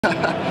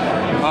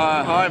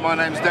Hi, my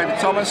name's David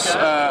Thomas.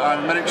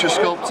 I'm a miniature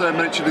sculptor,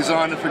 miniature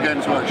designer for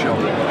Games Workshop.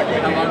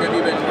 How long have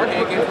you been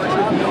working at Games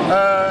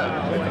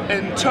Workshop?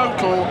 In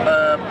total,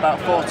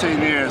 about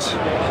 14 years. 4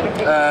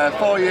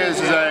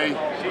 years as a...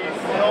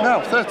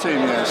 no, 13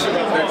 years.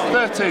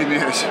 13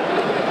 years.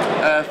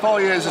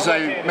 4 years as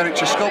a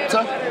miniature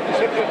sculptor.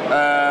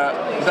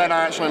 Then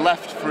I actually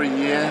left for a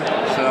year,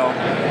 so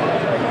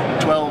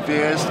 12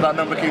 years. That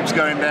number keeps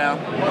going down.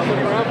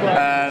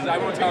 And I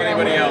won't tell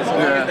anybody else.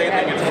 Yeah. They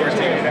think it's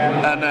 14.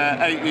 And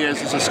 8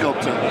 years as a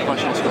sculptor,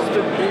 professional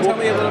sculptor. Can you tell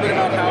me a little bit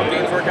about how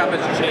Games Workshop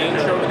has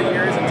changed over the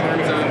years in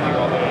terms of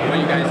what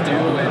you guys do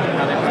and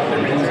how they put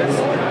their miniatures?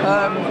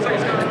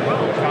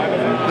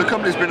 The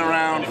company's been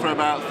around for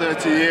about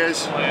 30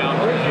 years.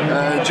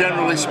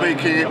 Generally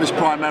speaking, it was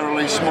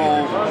primarily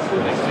small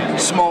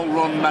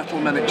run metal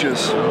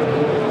miniatures,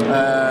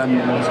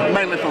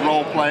 mainly for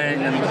role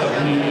playing and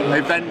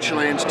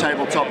eventually into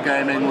tabletop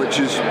gaming, which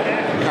is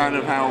kind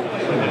of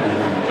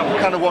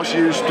what's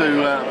used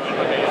to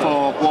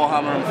for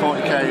Warhammer and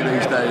 40k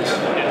these days.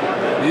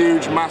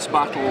 Huge mass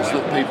battles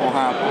that people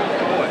have.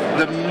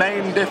 The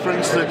main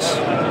difference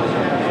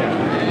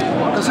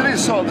because it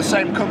is sort of the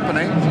same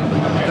company,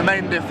 the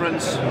main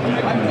difference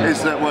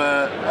is that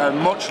we're a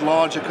much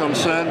larger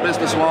concern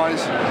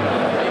business-wise,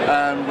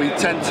 and we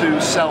tend to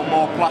sell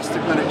more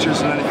plastic miniatures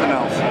than anything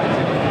else.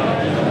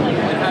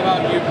 And how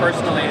about you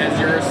personally? Has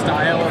your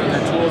style or the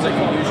tools that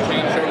you use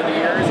changed over the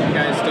years? Are you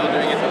guys still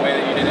doing it the way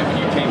that you did it when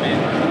you came in?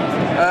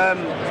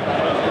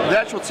 The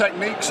actual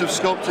techniques of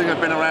sculpting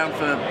have been around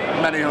for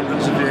many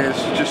hundreds of years,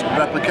 just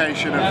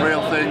replication of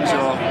real things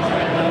or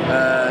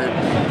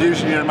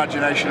using your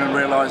imagination and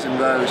realising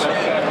those.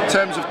 In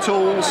terms of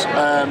tools,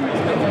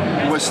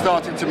 we're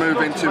starting to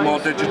move into more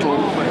digital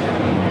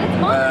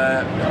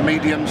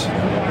mediums,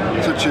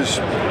 such as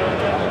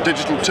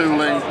digital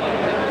tooling,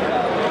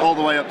 all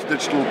the way up to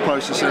digital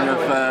processing of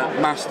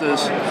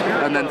masters,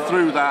 and then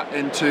through that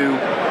into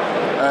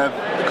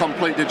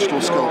complete digital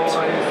sculpt.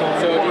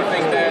 So do you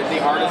think that the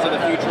artists of the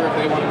future, if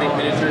they want to make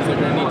miniatures, they're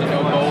going to need to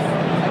know both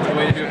the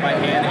way to do it by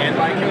hand and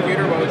by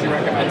computer? What would you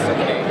recommend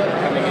somebody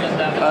coming in?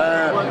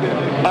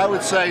 I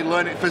would say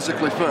learn it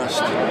physically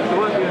first.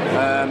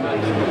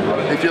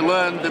 If you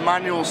learn the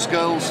manual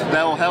skills,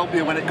 they'll help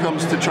you when it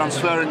comes to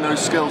transferring those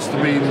skills to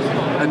being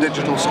a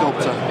digital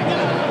sculptor.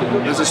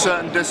 There's a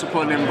certain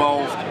discipline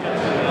involved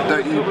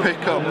that you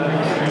pick up,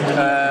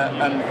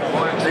 and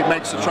it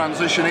makes the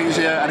transition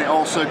easier, and it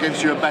also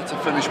gives you a better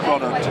finished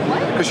product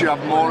because you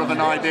have more of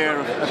an idea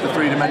of the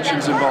 3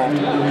 dimensions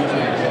involved.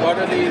 What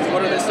are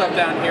this stuff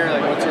down here?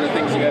 Like, what sort of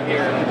things you have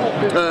here?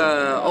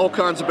 All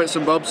kinds of bits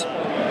and bobs.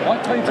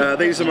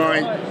 These are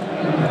my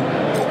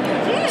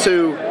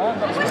 2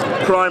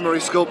 primary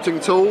sculpting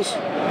tools.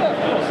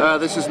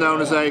 This is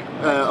known as a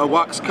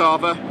wax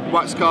carver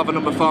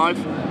number 5.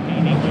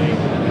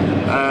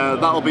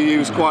 That'll be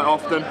used quite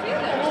often.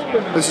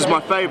 This is my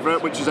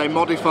favourite, which is a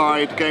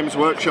modified Games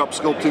Workshop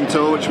sculpting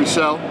tool, which we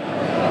sell.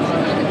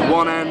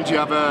 One end you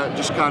have a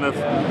just kind of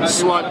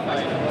slight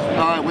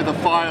with a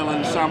file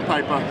and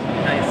sandpaper.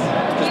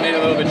 Nice. Just made it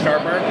a little bit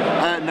sharper?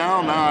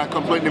 No, I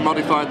completely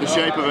modified the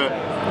shape of it.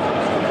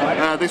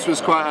 This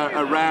was quite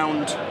a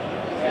round,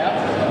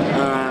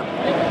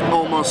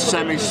 almost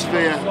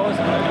semi-sphere.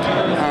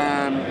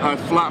 I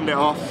flattened it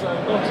off,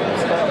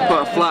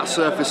 put a flat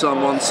surface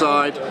on one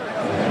side,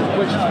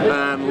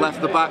 and left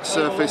the back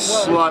surface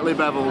slightly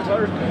beveled,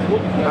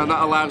 and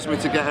that allows me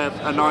to get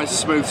a nice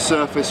smooth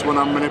surface when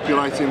I'm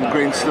manipulating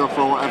green stuff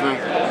or whatever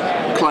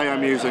clay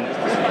I'm using.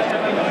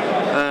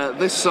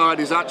 This side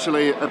is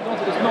actually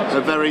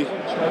a very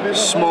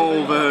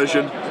small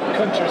version,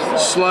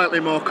 slightly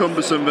more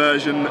cumbersome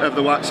version of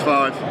the Wax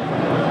 5.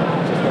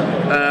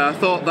 I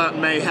thought that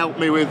may help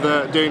me with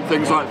doing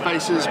things like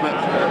faces, but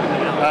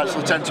I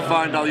actually tend to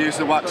find I'll use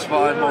the Wax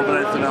 5 more than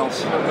anything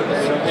else.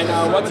 And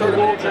what sort of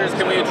miniatures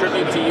can we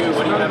attribute to you?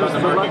 What do you have on the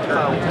market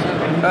currently?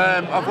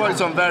 I've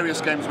worked on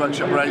various Games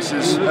Workshop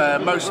races.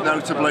 Most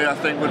notably, I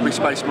think, would be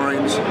Space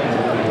Marines.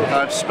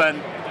 I've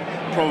spent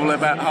probably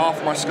about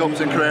half my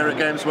sculpting career at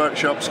Games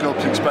Workshop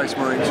sculpting Space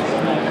Marines.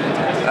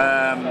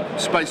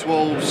 Space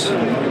Wolves,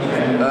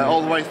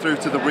 all the way through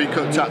to the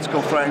recut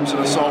tactical frames and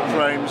assault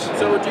frames.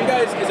 So do you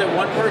guys, is it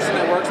one person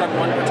that works on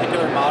one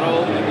particular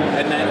model,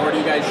 and then, or do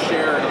you guys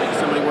share, like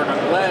somebody work on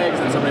the legs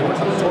and somebody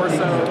works on the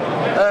torso?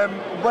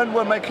 When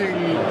we're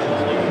making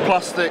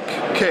plastic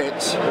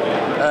kits,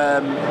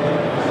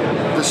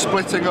 the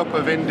splitting up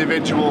of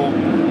individual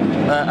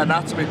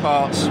anatomy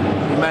parts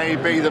may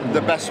be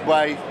the best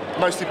way,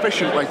 most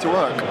efficient way to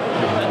work.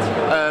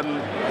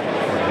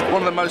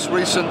 One of the most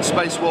recent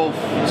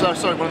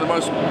one of the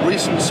most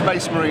recent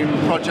Space Marine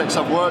projects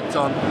I've worked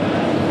on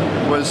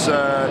was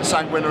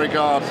Sanguinary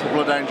Guard,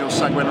 Blood Angels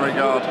Sanguinary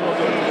Guard.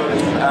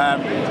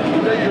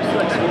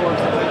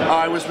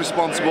 I was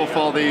responsible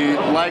for the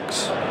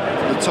legs,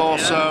 the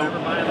torso,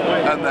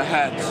 and the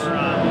head.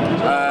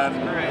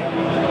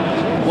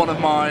 one of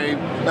my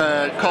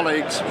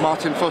colleagues,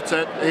 Martin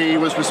Footet, he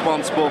was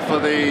responsible for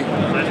the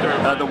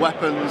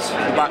weapons,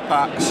 the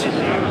backpacks,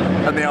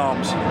 and the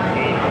arms.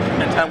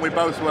 And we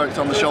both worked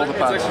on the shoulder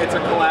pads. It's a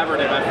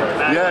collaborative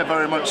effort. Yeah,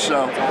 very much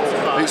so.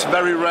 It's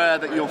very rare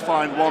that you'll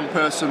find one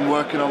person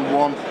working on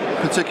one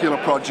particular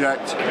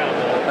project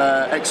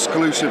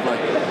exclusively.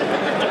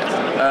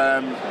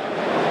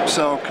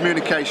 So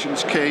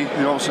communication's key.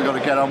 You've also got to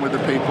get on with the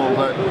people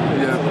that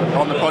you're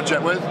on the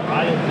project with. But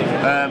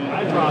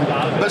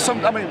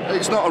I mean,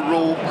 it's not a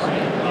rule.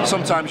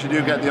 Sometimes you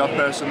do get the odd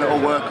person that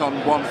will work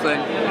on one thing,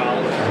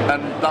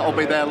 and that will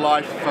be their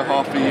life for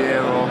half a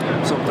year or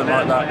something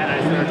like that.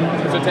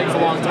 So it takes a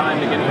long time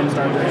to get them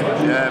started.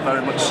 Yeah,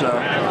 very much so.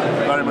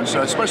 Very much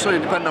so. Especially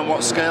depending on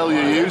what scale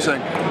you're using.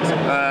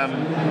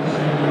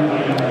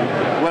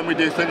 When we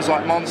do things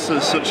like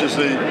monsters, such as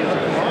the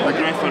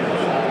Griffin.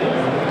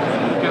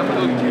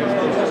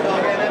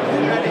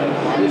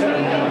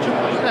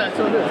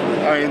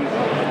 I mean,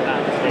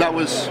 that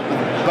was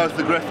both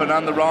the Griffin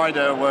and the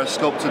Rider were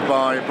sculpted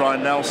by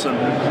Brian Nelson.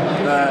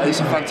 It's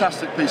a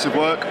fantastic piece of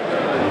work,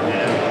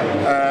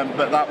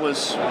 but that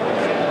was,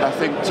 I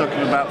think, took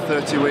him about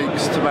 30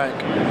 weeks to make.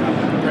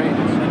 Great,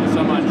 thank you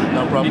so much.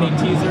 No problem. Any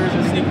teasers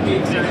or sneak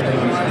peeks or anything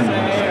you want to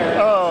say?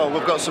 Or? Oh,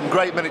 we've got some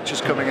great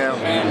miniatures coming out.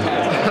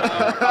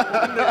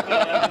 Fantastic.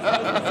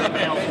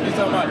 Thank you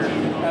so much.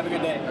 Have a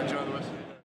good day. Enjoy the